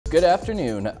Good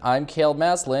afternoon, I'm Cael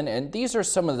Maslin, and these are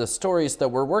some of the stories that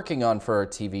we're working on for our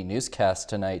TV newscast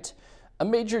tonight. A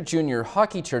major junior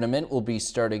hockey tournament will be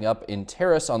starting up in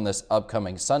Terrace on this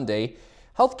upcoming Sunday.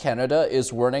 Health Canada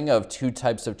is warning of 2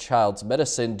 types of child's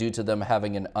medicine due to them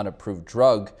having an unapproved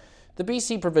drug. The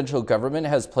BC provincial government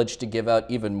has pledged to give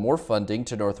out even more funding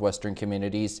to northwestern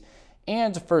communities,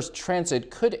 and First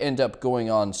Transit could end up going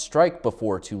on strike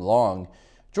before too long.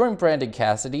 Join Brandon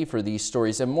Cassidy for these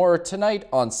stories and more tonight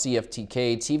on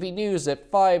CFTK-TV News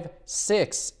at 5,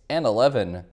 6, and 11.